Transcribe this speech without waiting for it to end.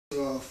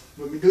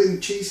when we're doing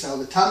Chi Sau,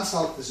 the Tan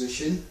Sau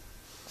position,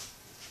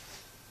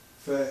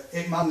 for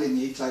it manly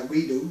needs, like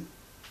we do,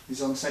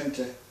 is on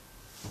centre.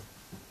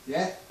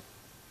 Yeah?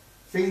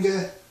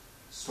 Finger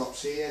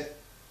stops here,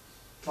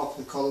 top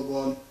of the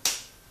collarbone,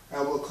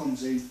 elbow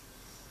comes in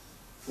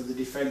for the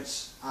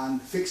defence,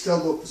 and fixed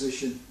elbow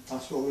position,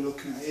 that's what we're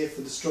looking at here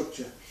for the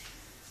structure.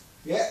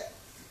 Yeah?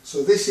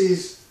 So this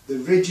is the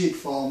rigid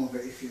form of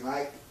it, if you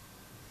like.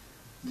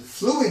 The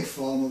fluid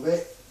form of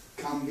it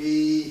can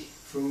be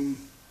from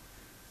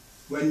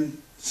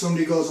when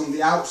somebody goes on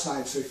the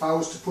outside. So if I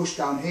was to push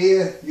down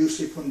here, you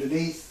slip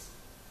underneath,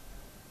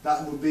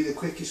 that would be the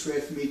quickest way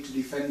for me to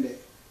defend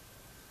it.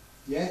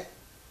 Yeah?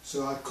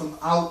 So I'd come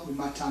out with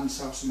my Tan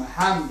Sau, so my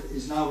hand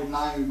is now in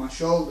line with my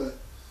shoulder,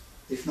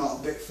 if not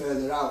a bit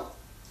further out.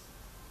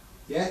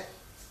 Yeah?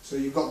 So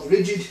you've got the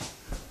rigid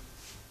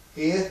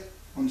here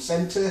on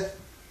centre,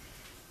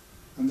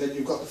 and then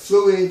you've got the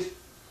fluid,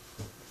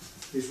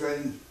 is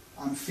when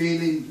I'm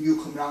feeling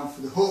you come round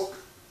for the hook,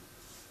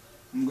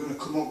 I'm going to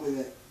come up with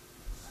it.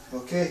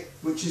 Okay?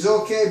 Which is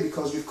okay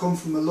because you've come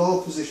from a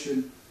low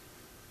position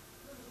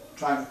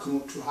trying to come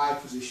up to a high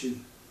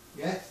position.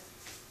 Yeah?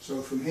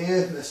 So from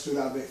here, let's do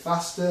that a bit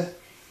faster.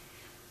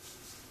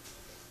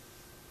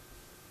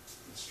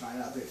 Let's try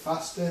that a bit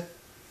faster.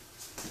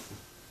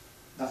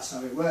 That's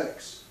how it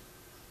works.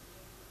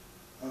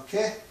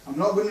 Okay? I'm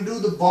not going to do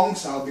the Bong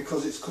Sau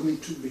because it's coming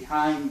to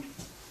behind.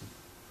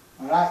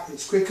 Alright?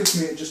 It's quicker for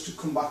me just to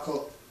come back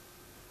up.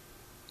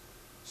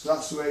 So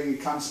that's the way you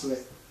cancel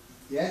it.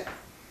 Yeah?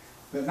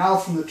 But now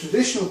from the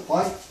traditional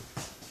point,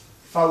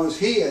 if I was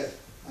here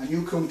and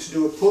you come to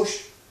do a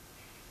push,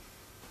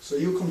 so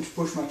you come to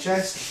push my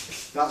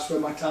chest, that's where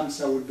my Tan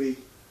Sau would be.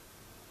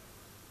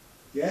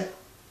 Yeah?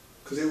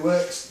 Because it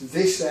works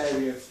this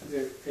area,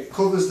 it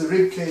covers the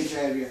rib cage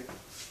area.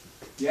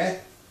 Yeah?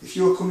 If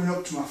you were coming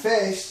up to my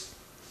face,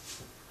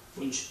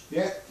 punch.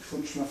 Yeah,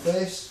 punch my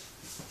face,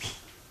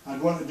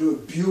 I'd want to do a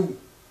bew.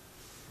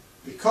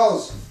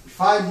 Because if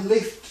I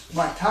lift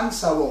my Tan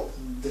Sau up,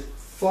 the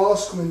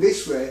force coming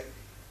this way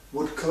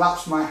would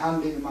collapse my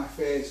hand into my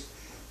face.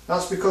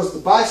 That's because the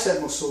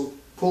bicep muscle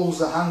pulls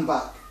the hand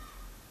back.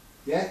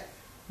 Yeah?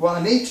 What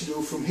I need to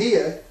do from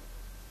here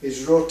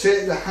is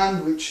rotate the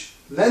hand, which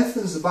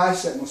lengthens the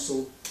bicep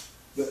muscle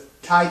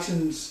that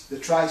tightens the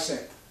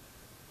tricep.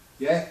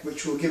 Yeah?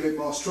 Which will give it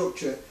more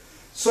structure.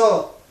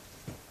 So,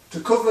 to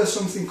cover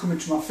something coming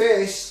to my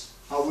face,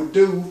 I would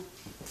do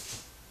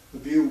a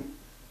bew.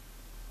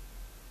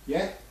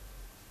 Yeah?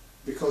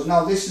 Because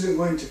now this isn't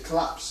going to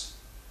collapse.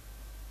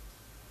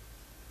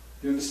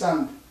 You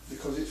understand?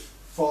 Because it's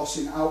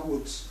forcing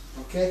outwards.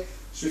 Okay?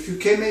 So if you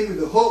came in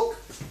with a hook,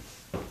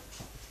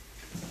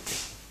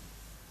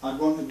 I'd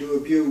want to do a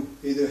bew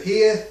either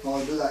here, or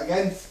I'll do that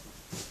again,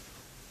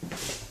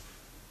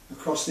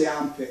 across the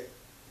armpit.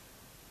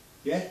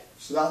 Yeah?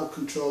 So that will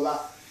control that.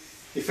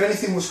 If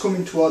anything was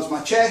coming towards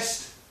my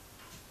chest,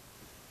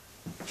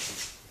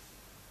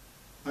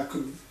 I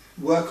could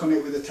work on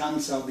it with a Tan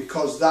Sau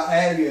because that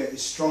area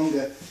is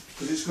stronger,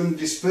 because it's going to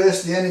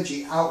disperse the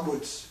energy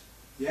outwards.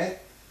 Yeah?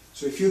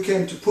 So if you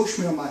came to push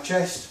me on my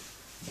chest,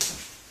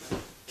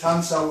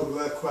 Tan Sau would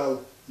work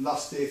well, and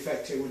that's the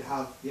effect it would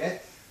have. Yeah?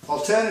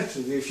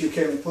 Alternatively, if you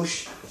came and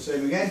push,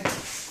 same again,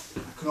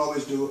 I can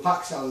always do a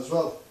Pak Sau as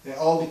well. It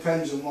all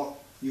depends on what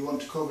you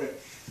want to cover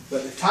it.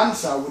 But the Tan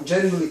Sau would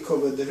generally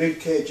cover the rib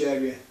cage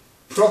area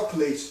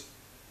properly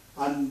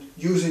and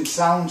using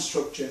sound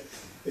structure.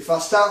 If I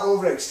start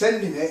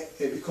overextending it,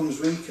 it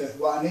becomes weaker.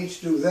 What I need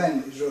to do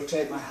then is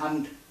rotate my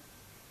hand.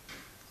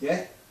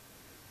 Yeah?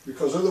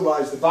 Because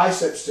otherwise the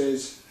bicep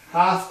stays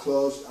half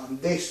closed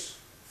and this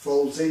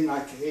folds in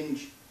like a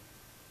hinge.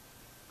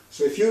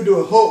 So if you do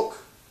a hook,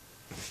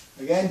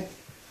 again,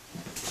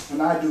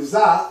 and I do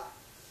that,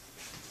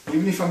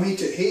 even if I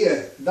meet it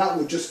here, that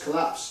would just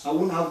collapse. I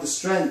wouldn't have the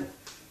strength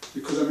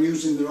because I'm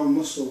using the wrong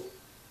muscle.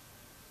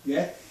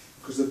 Yeah?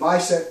 Because the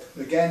bicep,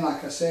 again,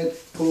 like I said,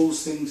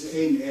 pulls things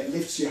in. It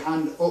lifts your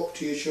hand up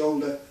to your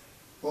shoulder,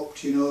 up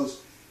to your nose.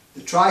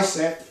 The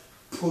tricep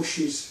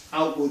pushes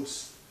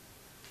outwards.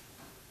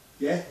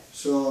 Yeah?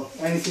 So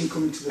anything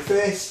coming to the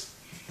face,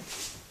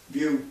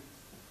 bew.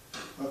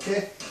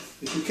 Okay?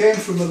 If you came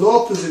from a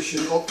low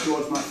position up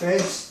towards my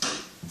face,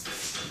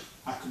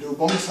 I could do a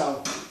Bong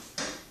Sau.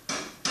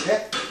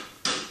 Yeah?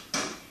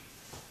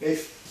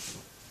 If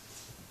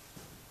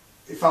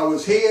I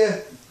was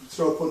here,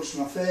 throw a punch to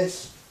my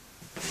face,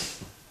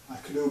 I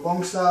could do a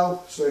Bong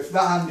Sau. So if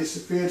that hand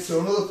disappeared,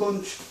 throw another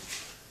punch,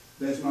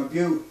 there's my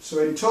bew. So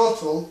in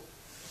total,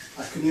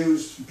 I can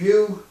use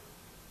bew,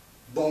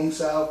 Bong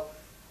Sau,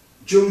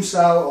 Jum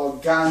Sau or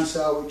Gan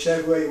Sau,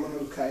 whichever way you want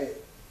to look at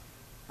it,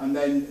 and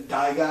then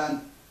Dai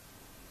Gan,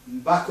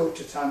 and back up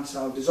to Tan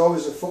Sau. There's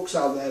always a Phuk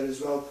Sau there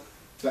as well,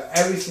 but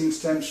everything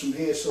stems from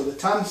here. So the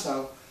Tan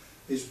Sau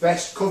is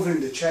best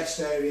covering the chest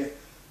area,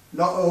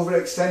 not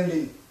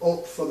overextending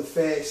up for the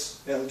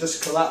face. It'll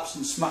just collapse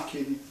and smack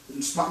you,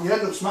 and you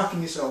end up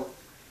smacking yourself.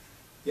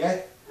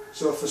 Yeah?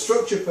 So for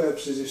structure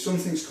purposes, if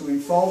something's coming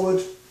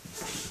forward,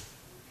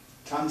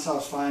 Tan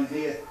Sau's fine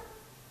here.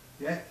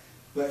 Yeah?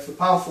 But if a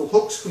powerful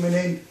hook's coming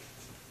in,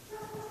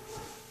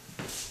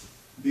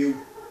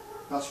 view,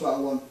 that's what I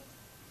want.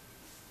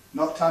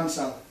 Not Tan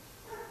Sau.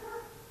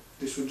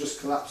 This will just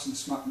collapse and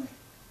smack me.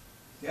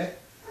 Yeah?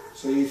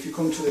 So if you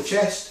come to the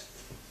chest,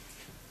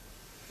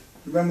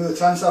 remember the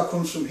Tan Sau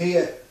comes from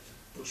here.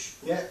 Push.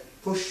 Yeah,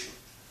 push.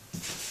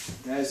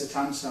 There's the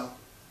Tan Sau.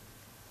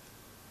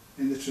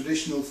 In the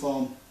traditional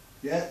form.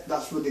 Yeah,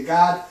 that's with the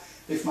guard.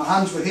 If my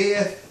hands were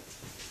here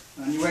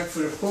and you went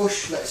for a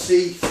push, let's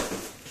see,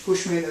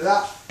 push me into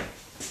that.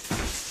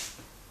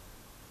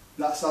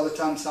 That's how the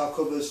Tan Sau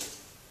covers.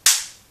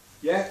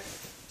 Yeah,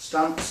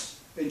 stance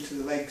into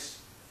the legs.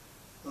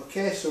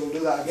 Okay, so we'll do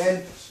that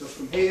again. So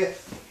from here,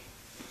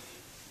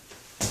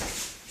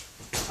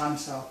 Tan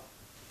Sau.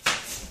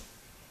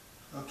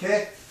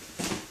 Okay,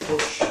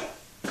 push.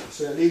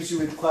 So it leaves you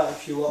with quite a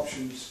few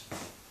options.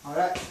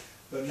 Alright,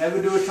 but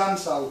never do a Tan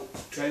Sau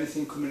to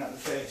anything coming at the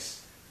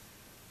face.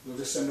 You'll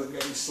just end up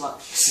getting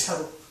slapped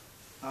yourself.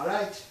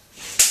 Alright,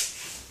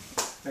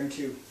 thank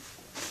you.